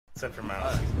Except for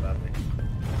Miles, he's without me.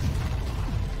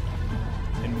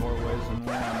 In more ways than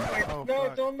one. Oh, no,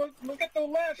 fuck. don't look at the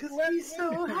left. Left. He's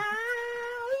so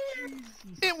high.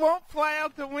 It won't fly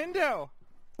out the window.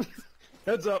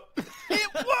 Heads up. It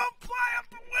won't fly out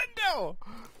the window.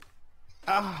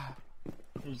 Ah.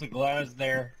 There's a glass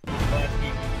there. Glass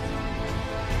deep.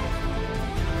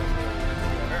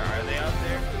 Where are they out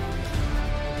there?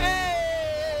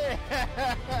 Hey!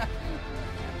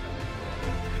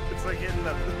 It's like hitting the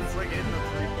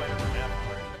 3-pointer from half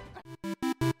court.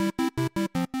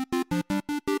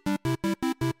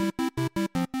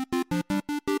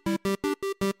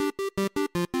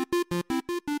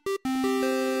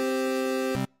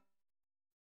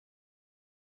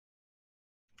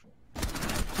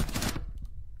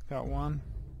 Got one.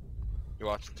 You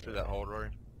watching through that hole, Rory?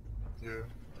 Yeah.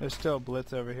 There's still a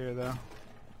blitz over here, though.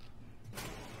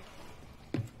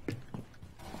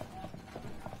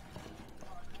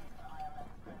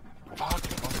 Fuck,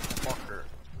 motherfucker.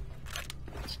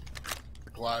 The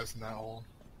glass in that hole.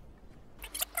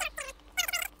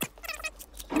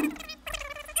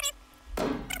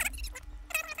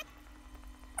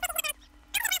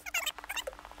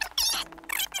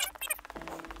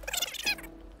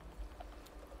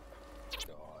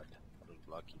 God, what a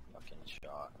lucky fucking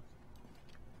shot.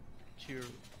 Cheer.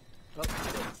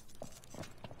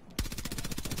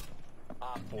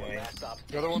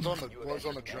 The other one's on the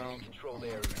drone.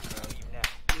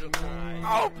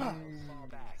 Oh!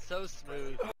 So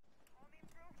smooth.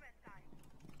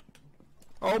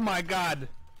 Oh my god!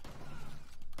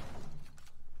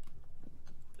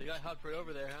 They got hopped right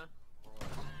over there, huh?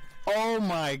 Oh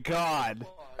my god!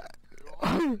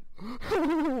 Oh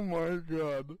my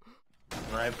god.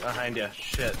 Right behind you.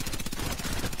 Shit.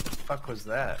 What the fuck was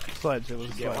that? Sledge, it was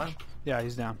Did a you get sledge. one? Yeah,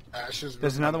 he's down. Ashes.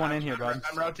 There's another one in here, bud.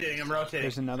 I'm rotating.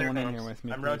 There's another one in here with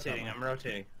me. I'm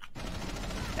rotating.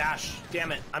 Ash,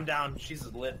 damn it, I'm down. She's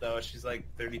lit though. She's like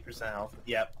 30% health.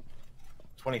 Yep.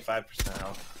 25%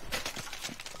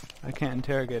 health. I can't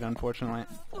interrogate, unfortunately.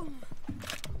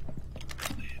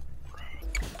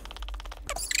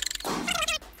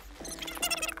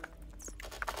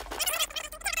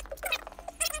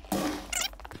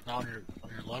 Now on your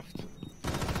left.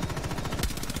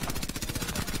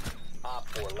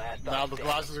 Now the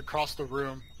glass is across the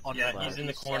room. On Yeah, your he's left. in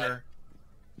the corner.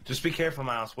 Just be careful,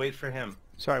 Miles. Wait for him.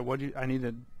 Sorry, what do you... I need...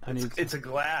 It's a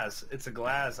glass. It's a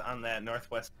glass on that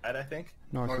northwest side, I think.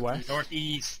 Northwest?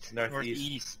 Northeast.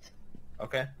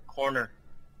 Okay. Corner.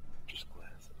 Just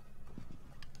glass.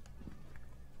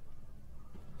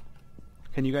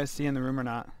 Can you guys see in the room or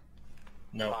not?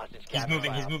 No. He's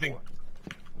moving.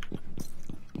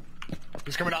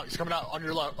 He's coming out on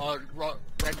your left. Right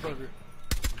in front of you.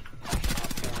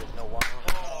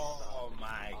 Oh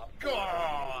my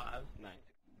god!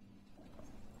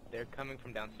 They're coming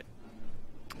from downstairs.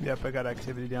 Yep, I got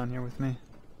activity down here with me.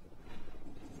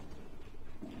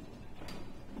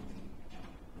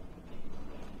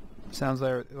 Sounds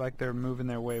like they're moving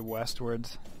their way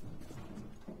westwards.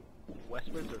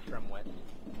 Westwards or from west?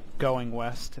 Going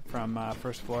west from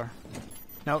first floor.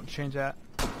 Nope, change that.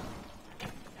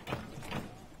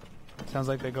 Sounds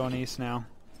like they're going east now.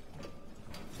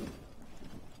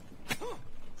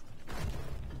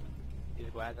 Is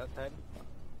Glaz outside?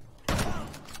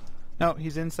 No,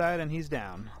 he's inside and he's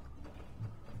down.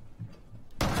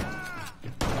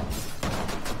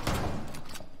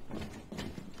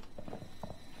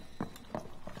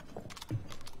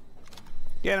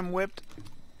 Get him whipped.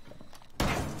 I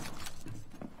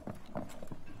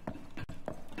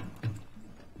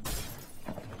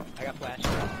got flash.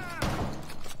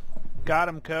 Got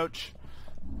him, coach.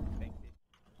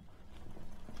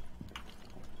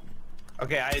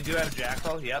 Okay, I do have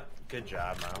Jackal. Yep. Good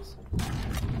job, Miles.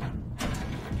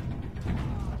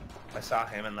 I saw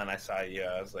him and then I saw you.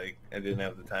 I was like, I didn't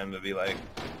have the time to be like,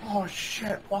 oh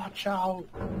shit, watch out.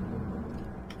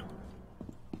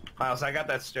 Miles, I got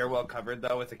that stairwell covered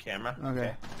though with the camera.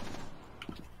 Okay.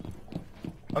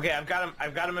 Okay, I've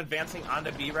got him advancing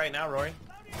onto B right now, Rory.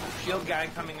 Shield guy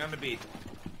coming onto B.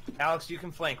 Alex, you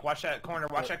can flank. Watch that corner.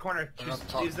 Watch that corner.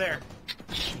 She's there.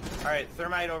 Alright,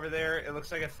 thermite over there. It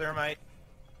looks like a thermite.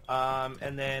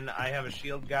 And then I have a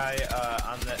shield guy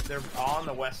on the... They're all on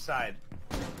the west side.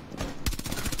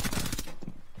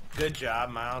 Good job,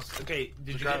 Miles. Okay,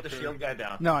 did you get the shield guy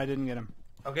down? No, I didn't get him.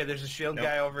 Okay, there's a shield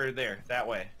guy over there. That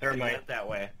way. Thermite. That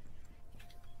way.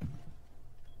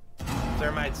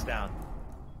 Thermite's down.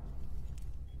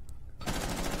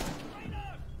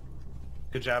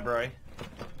 Good job, Roy.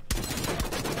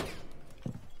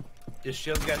 Is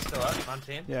shield guy still up,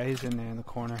 Fontaine? Yeah, he's in there in the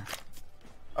corner.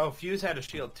 Oh, Fuse had a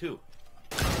shield too.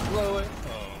 Blow it.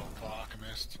 Oh, fuck, I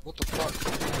missed. What the fuck?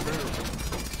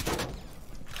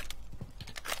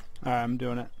 Alright, I'm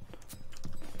doing it.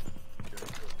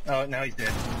 Oh, now he's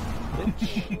dead.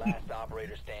 Last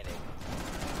operator standing.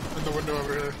 In the window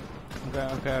over here.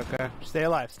 Okay. Stay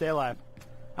alive, stay alive.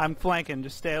 I'm flanking,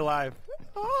 just stay alive.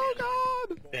 Oh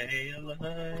god! Stay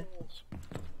alive.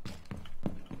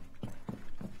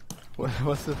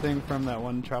 What's the thing from that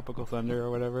one Tropical Thunder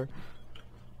or whatever?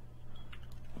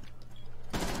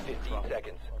 15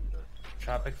 seconds.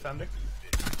 Tropic Thunder?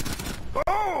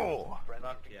 Oh!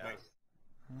 Fuck yeah.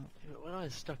 What am I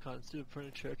stuck on? Stupid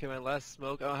furniture. Okay, my last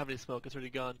smoke. I don't have any smoke. It's already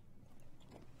gone.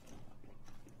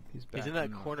 He's in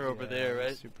that corner over there,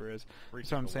 right? Super is.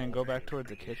 So I'm saying go back towards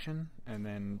the kitchen and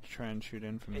then try and shoot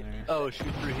in from there. Oh,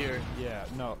 shoot through here. Yeah,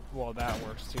 no, well that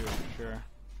works too, for sure.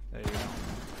 There you go.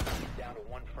 Down to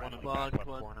one friendly. Come on, come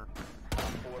on. Four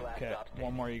last Okay, op standing.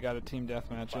 one more, you got a team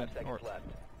deathmatch 5 it, seconds or left.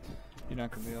 you're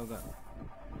not gonna be able to...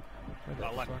 Where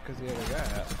the fuck is the other guy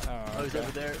at? Oh, he's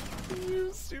over there.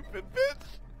 You stupid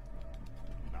bitch!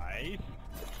 Nice.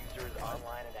 User is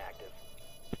online and active.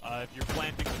 If you're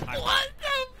planting the timer. What the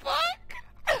fuck?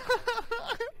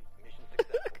 Mission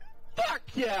successful. Fuck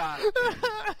yeah!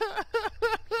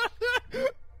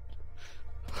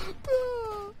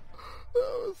 That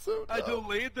was so I dumb.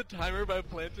 delayed the timer by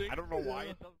planting. I don't know why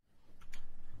it does.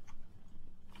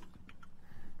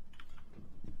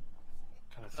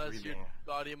 That's your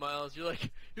body, Miles. You're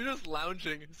just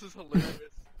lounging. This is hilarious.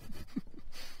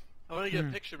 I want to get a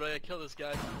picture, but I gotta kill this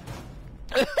guy.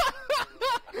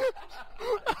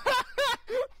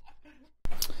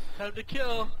 Time to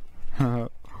kill.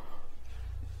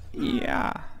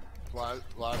 Yeah. Glass is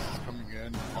coming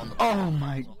in on the. Oh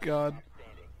my god.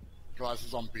 Glass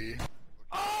is on B.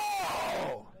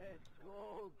 Oh!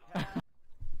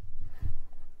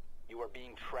 You are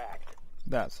being tracked.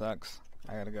 That sucks.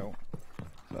 I gotta go.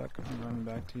 Fuck, I'm running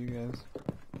back to you guys.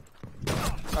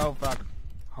 Oh fuck.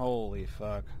 Holy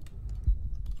fuck.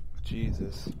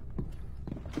 Jesus.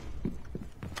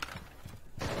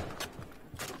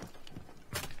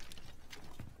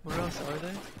 Where else are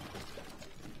they?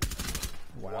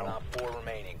 One Wow. op 4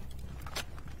 remaining.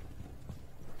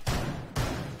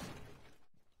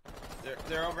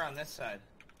 They're over on this side.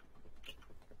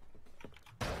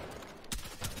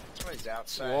 Somebody's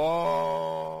outside.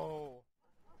 Whoa!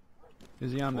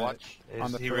 Is he on the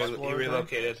on the He first floor?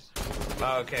 relocated.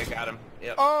 Oh, okay, got him.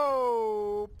 Yep.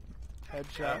 Oh!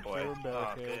 Headshot Oh, boy. for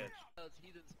barricade. good. I was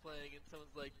Heathens playing, and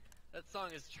someone's like, "That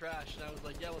song is trash," and I was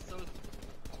like, "Yeah, well, so is."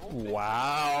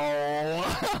 Wow!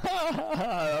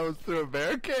 That was through a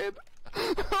barricade?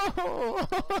 15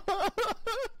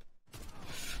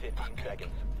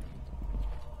 seconds.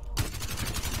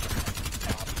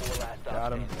 Op 4 last op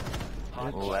Got him.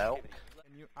 standing. Well,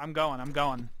 I'm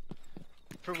going.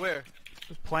 For where?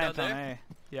 Plant Down on there? A.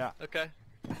 Yeah, Okay.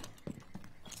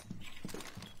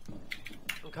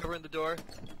 I'm covering the door.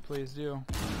 please do.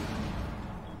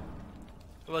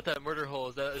 What about that murder hole?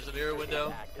 Is a mirror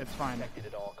window? Active, It's fine. protected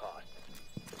at all costs.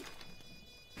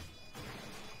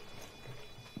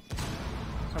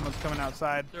 Someone's coming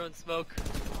outside. Throwing smoke.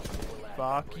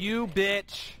 Fuck you,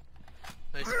 bitch!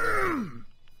 Nice murder.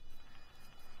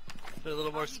 Put a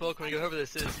little more smoke when we go over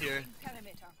this is here. Oh,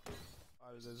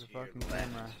 there's a fucking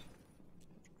camera.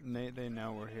 They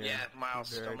know we're here. yeah, Miles,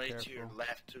 Very somebody to your careful.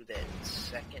 left through that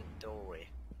second doorway.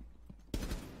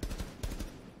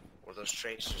 Where those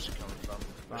tracers are coming from.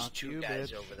 There's Fuck 2 you,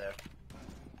 guys bitch. over there.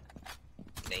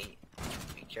 Nate,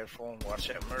 be careful and watch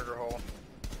that murder hole.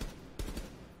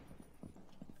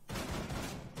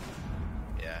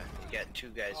 Yeah, you got 2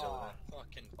 guys over there.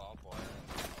 Fucking barbed wire.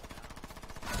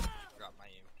 Got my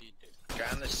MP, dude. Guy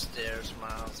on the stairs,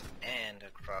 Miles, and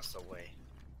across the way.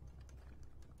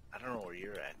 I don't know where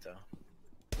you're at, though.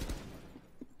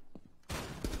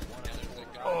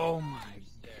 Oh my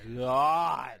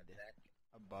god!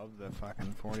 Above the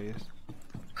fucking 40s.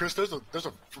 Chris, there's a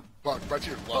bug right to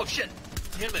your left. Oh shit!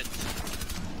 Damn it!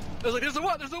 I was like, there's a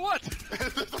what? There's a what?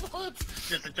 There's a what?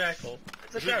 Just a jackal.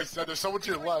 There's someone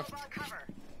to your left.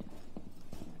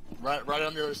 Right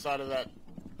on the other side of that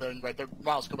thing, right there.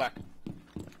 Miles, go back.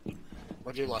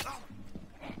 Right to your left.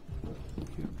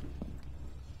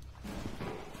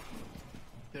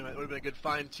 Damn it, would have been a good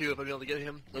find too if I'd be able to get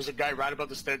him. There's a guy right above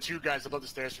the stairs. 2 guys above the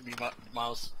stairs from you,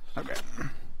 Miles. Okay.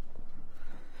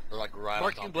 They're like right on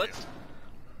Marking top blitz. of you.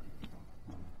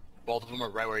 Both of them are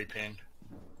right where he pinged.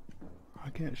 I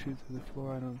can't shoot through the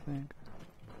floor, I don't think.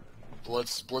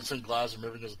 Blitz and Glass are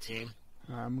moving as a team.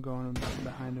 I'm going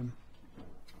behind him.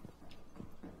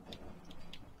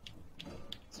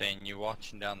 Saying you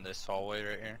watching down this hallway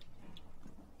right here.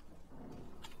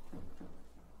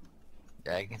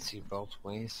 Yeah, I can see both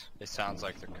ways. It sounds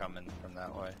like they're coming from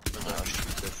that way. I'll shoot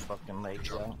their fucking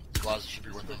legs out. Glass should be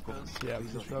with him. Yeah,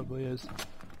 this probably is.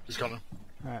 He's coming.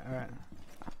 Alright, alright.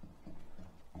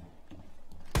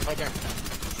 Right there.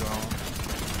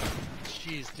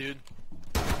 Jeez, dude.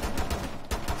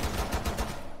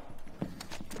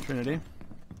 Trinity.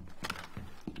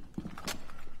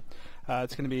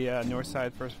 It's gonna be north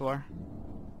side, first floor.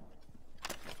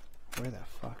 Where the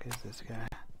fuck is this guy?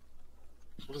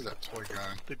 What is that toy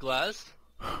guy? The glass?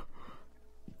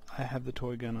 I have the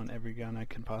toy gun on every gun I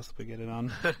can possibly get it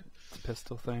on. It's a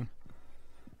pistol thing.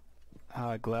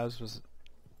 Glass was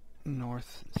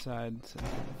north side,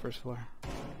 first floor.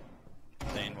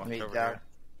 Zane, watch Wait, over down. here.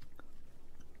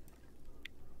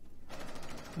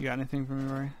 You got anything for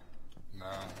me, Rory? No,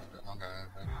 I don't got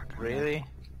anything. Really?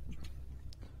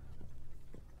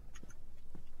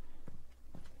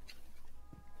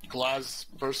 Glass,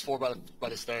 first floor by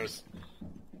the stairs.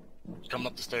 Coming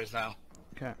up the stairs now.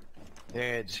 Okay.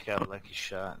 Yeah, I just got a lucky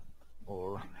shot.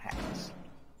 Or hacks.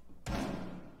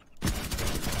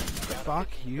 Fuck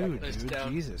you, Nice dude.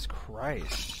 down. Jesus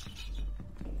Christ.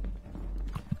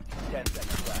 10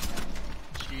 seconds left.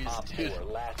 Jeez, Op dude. 4,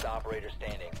 last operator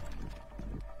standing.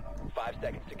 5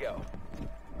 seconds to go.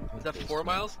 Was that 4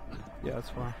 miles? Yeah, that's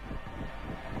far.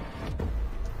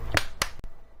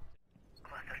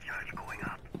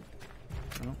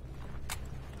 No?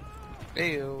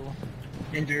 Ew.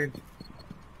 Injured.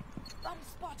 Bomb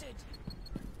spotted.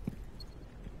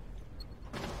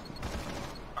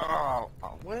 Oh,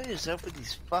 what is up with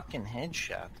these fucking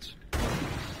headshots?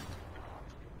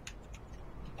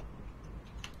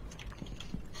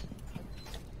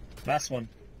 Last one.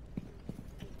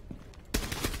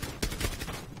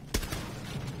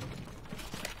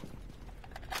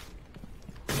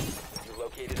 You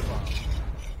located a bomb.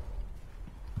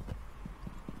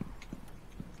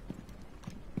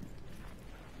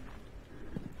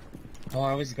 Oh,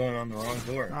 I was going on the wrong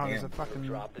door. Oh, there's a Damn. fucking...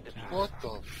 Drop the diffuser. What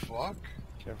the fuck?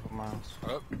 Careful, Miles.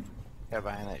 Oh. Yeah,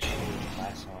 behind that shit.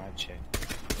 Last time I checked.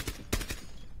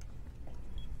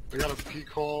 We got a peek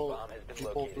hole. Bomb has been Peek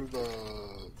hole located. through the.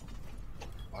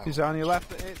 Wow. He's on your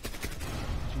left.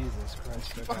 Jesus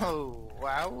Christ. Okay. Oh,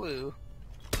 wow.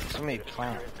 Somebody The diffuser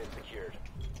plant. has been secured.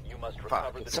 You must Fuck,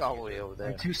 recover the it's all the diffuser. way over there.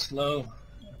 I'm too slow.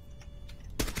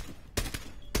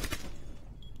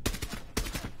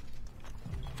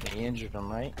 They injured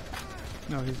him, right?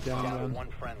 No, he's down, Down to down. one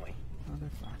friendly.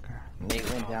 Motherfucker. Nate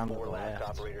went down to Op 4, the last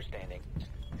left. operator standing.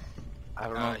 I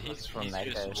don't know if it's from that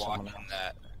guy or someone else.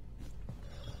 that.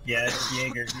 Yeah, it's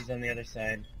Jaeger. He's on the other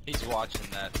side. He's watching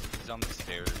that. He's on the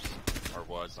stairs. Or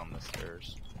was on the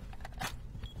stairs.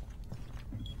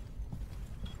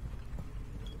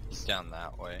 He's down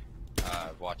that way.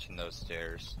 Watching those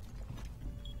stairs.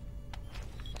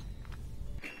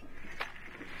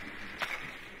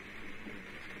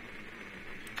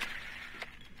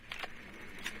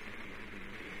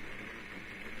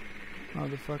 Oh,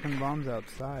 the fucking bomb's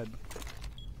outside.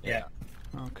 Yeah.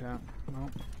 Okay. Well,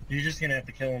 You're just gonna have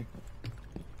to kill him.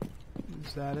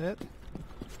 is that it?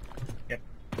 Yep.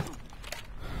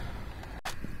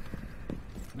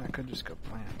 I could just go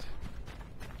plant.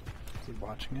 Is he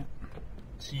watching it?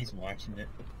 She's watching it.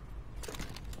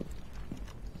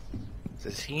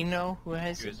 Does he know who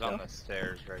has He it? was on the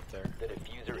stairs right there. The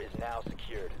diffuser is now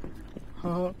secured.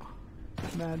 Oh,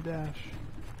 mad dash.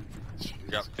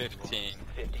 We got 15.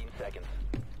 15 seconds.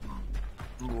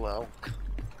 Well,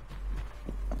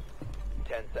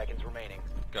 10 seconds remaining.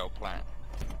 Go plant.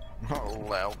 oh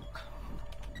well.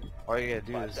 All you gotta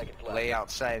do 5 is seconds left. lay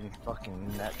outside and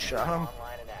fucking nut shot him.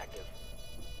 Online and active.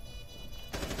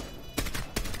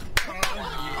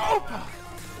 Oh,